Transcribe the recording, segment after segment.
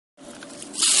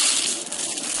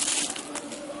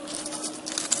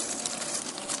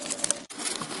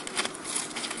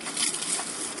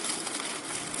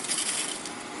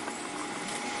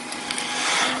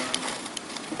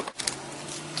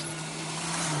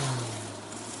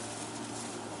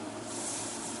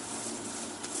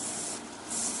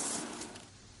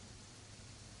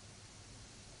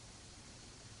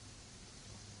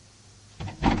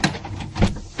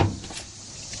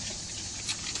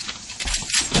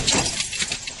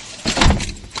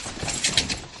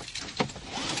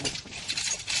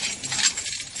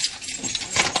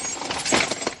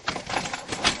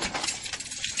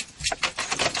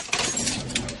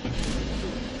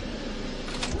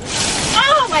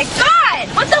my god!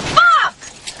 What the fuck?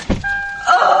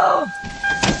 Oh!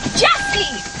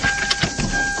 Jesse!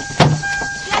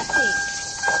 Jesse!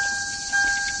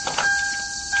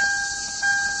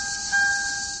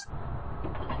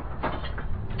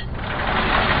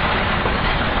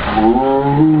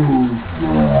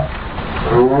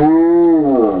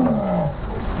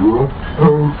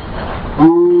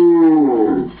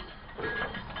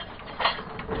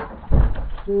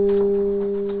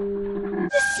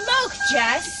 The smoke,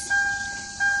 Jess!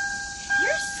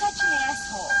 You're such an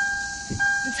asshole.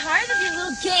 I'm tired of your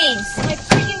little games in my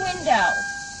freaking window.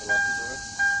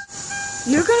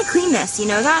 You're gonna clean this, you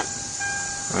know that?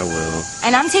 I will.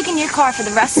 And I'm taking your car for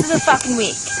the rest of the fucking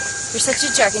week. You're such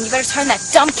a jerk, and you better turn that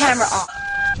dumb camera off.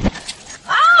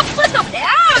 Oh, flip up there!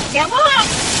 Oh, come on!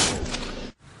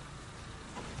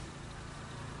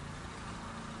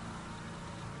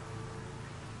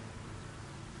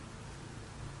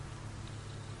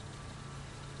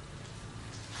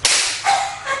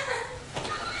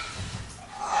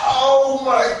 Oh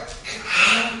my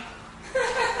god!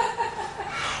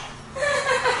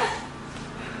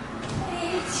 I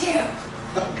hate you.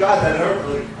 Oh god, that hurt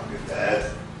really fucking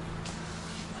bad.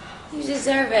 You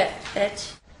deserve it,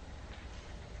 bitch.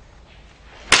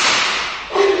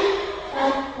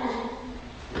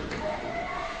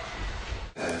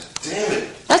 Damn it.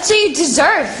 That's what you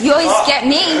deserve. You always get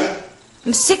me. Man.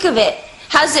 I'm sick of it.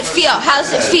 How's it feel?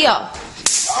 How's it feel?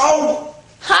 Oh!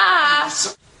 Ha!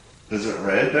 Is it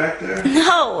red back there?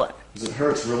 No. Because it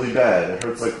hurts really bad. It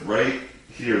hurts like right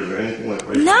here. Is there anything like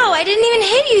right No, here? I didn't even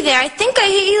hit you there. I think I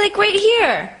hit you like right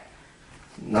here.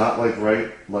 Not like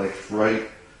right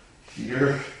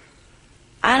here?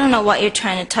 I don't know what you're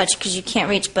trying to touch because you can't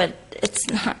reach, but it's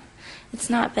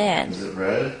not bad. Is it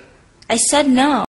red? I said no.